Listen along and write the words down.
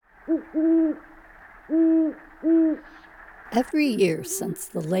Every year since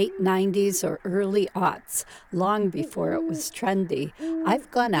the late 90s or early aughts, long before it was trendy, I've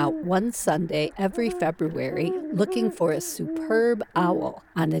gone out one Sunday every February looking for a superb owl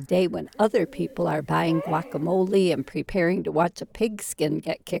on a day when other people are buying guacamole and preparing to watch a pigskin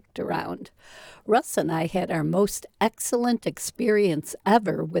get kicked around. Russ and I had our most excellent experience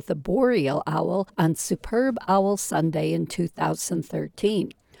ever with a boreal owl on Superb Owl Sunday in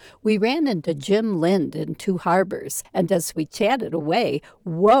 2013. We ran into Jim Lind in Two Harbors, and as we chatted away,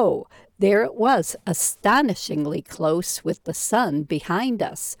 whoa, there it was, astonishingly close with the sun behind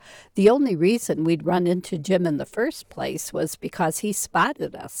us. The only reason we'd run into Jim in the first place was because he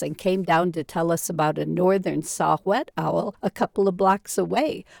spotted us and came down to tell us about a northern saw-whet owl a couple of blocks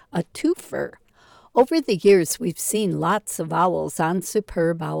away, a twofer. Over the years, we've seen lots of owls on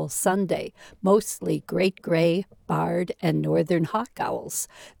Superb Owl Sunday, mostly great gray, barred, and northern hawk owls.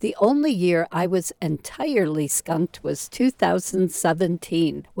 The only year I was entirely skunked was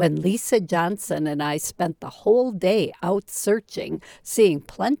 2017, when Lisa Johnson and I spent the whole day out searching, seeing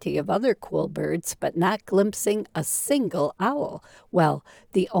plenty of other cool birds, but not glimpsing a single owl. Well,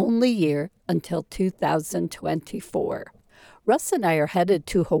 the only year until 2024. Russ and I are headed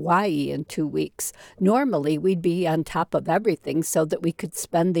to Hawaii in 2 weeks. Normally, we'd be on top of everything so that we could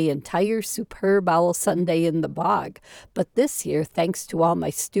spend the entire Superb Owl Sunday in the bog. But this year, thanks to all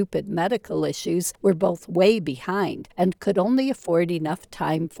my stupid medical issues, we're both way behind and could only afford enough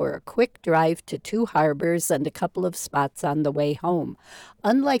time for a quick drive to Two Harbors and a couple of spots on the way home.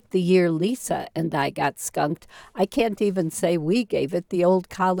 Unlike the year Lisa and I got skunked, I can't even say we gave it the old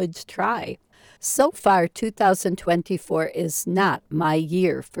college try. So far, 2024 is not my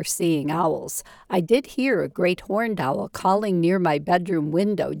year for seeing owls. I did hear a great horned owl calling near my bedroom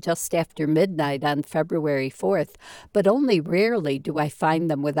window just after midnight on February 4th, but only rarely do I find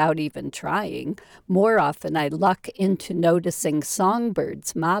them without even trying. More often, I luck into noticing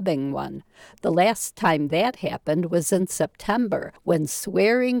songbirds mobbing one. The last time that happened was in September, when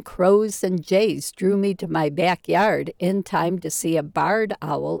swearing crows and jays drew me to my backyard in time to see a barred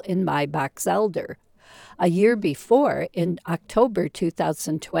owl in my box elder. A year before, in October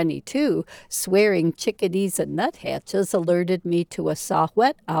 2022, swearing chickadees and nuthatches alerted me to a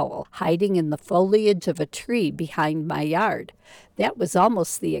saw-whet owl hiding in the foliage of a tree behind my yard. That was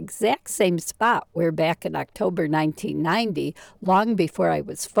almost the exact same spot where back in October 1990, long before I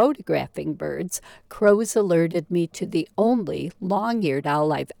was photographing birds, crows alerted me to the only long-eared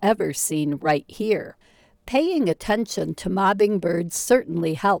owl I've ever seen right here. Paying attention to mobbing birds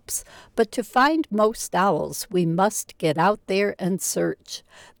certainly helps, but to find most owls, we must get out there and search.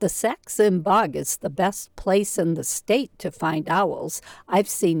 The Sax-Zim Bog is the best place in the state to find owls. I've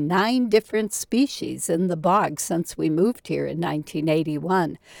seen 9 different species in the bog since we moved here in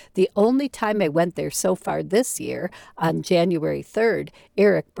 1981. The only time I went there so far this year, on January 3rd,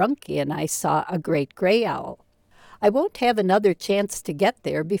 Eric Brunke and I saw a great gray owl. I won't have another chance to get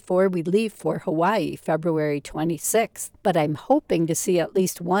there before we leave for Hawaii, February 26th, but I'm hoping to see at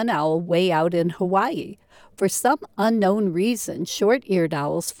least one owl way out in Hawaii. For some unknown reason, short-eared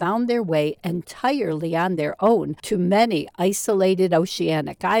owls found their way entirely on their own to many isolated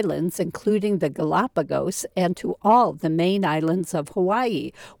oceanic islands, including the Galapagos, and to all the main islands of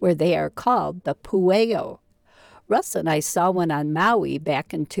Hawaii, where they are called the pueo. Russ and I saw one on Maui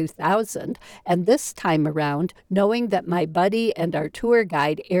back in 2000, and this time around, knowing that my buddy and our tour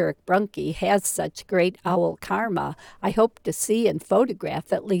guide Eric Brunke has such great owl karma, I hope to see and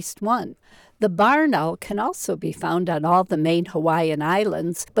photograph at least one. The barn owl can also be found on all the main Hawaiian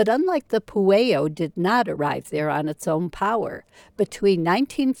islands, but unlike the pueo, did not arrive there on its own power. Between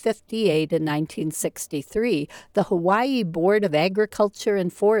 1958 and 1963, the Hawaii Board of Agriculture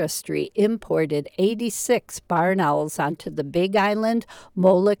and Forestry imported 86 barn owls onto the Big Island,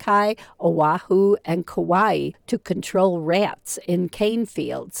 Molokai, Oahu, and Kauai to control rats in cane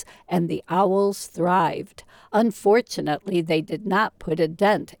fields, and the owls thrived. Unfortunately, they did not put a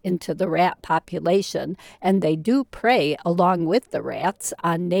dent into the rat population, and they do prey, along with the rats,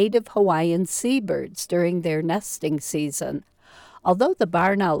 on native Hawaiian seabirds during their nesting season. Although the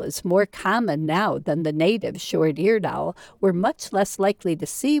barn owl is more common now than the native short-eared owl, we're much less likely to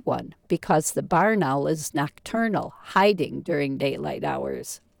see one because the barn owl is nocturnal, hiding during daylight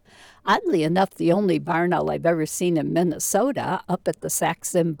hours. Oddly enough, the only barn owl I've ever seen in Minnesota, up at the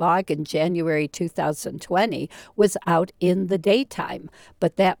Sax-Zim Bog in January 2020, was out in the daytime.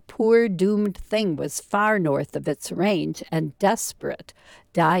 But that poor doomed thing was far north of its range and desperate,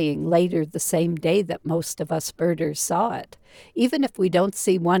 dying later the same day that most of us birders saw it. Even if we don't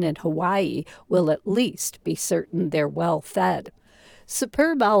see one in Hawaii, we'll at least be certain they're well fed.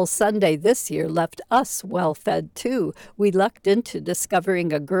 Superb Owl Sunday this year left us well fed too. We lucked into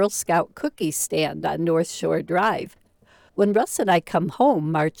discovering a Girl Scout cookie stand on North Shore Drive. When Russ and I come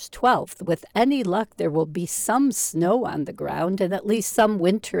home March 12th, with any luck, there will be some snow on the ground and at least some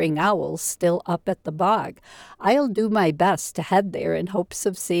wintering owls still up at the bog. I'll do my best to head there in hopes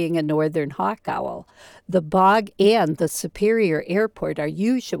of seeing a northern hawk owl. The bog and the Superior Airport are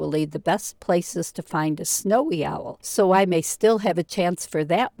usually the best places to find a snowy owl, so I may still have a chance for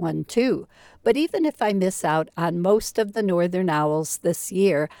that one too. But even if I miss out on most of the northern owls this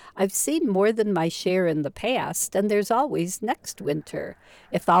year, I've seen more than my share in the past, and there's always next winter.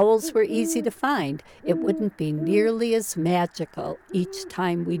 If owls were easy to find, it wouldn't be nearly as magical each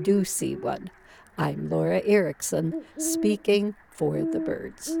time we do see one. I'm Laura Erickson, speaking for the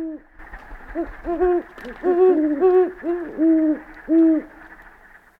birds.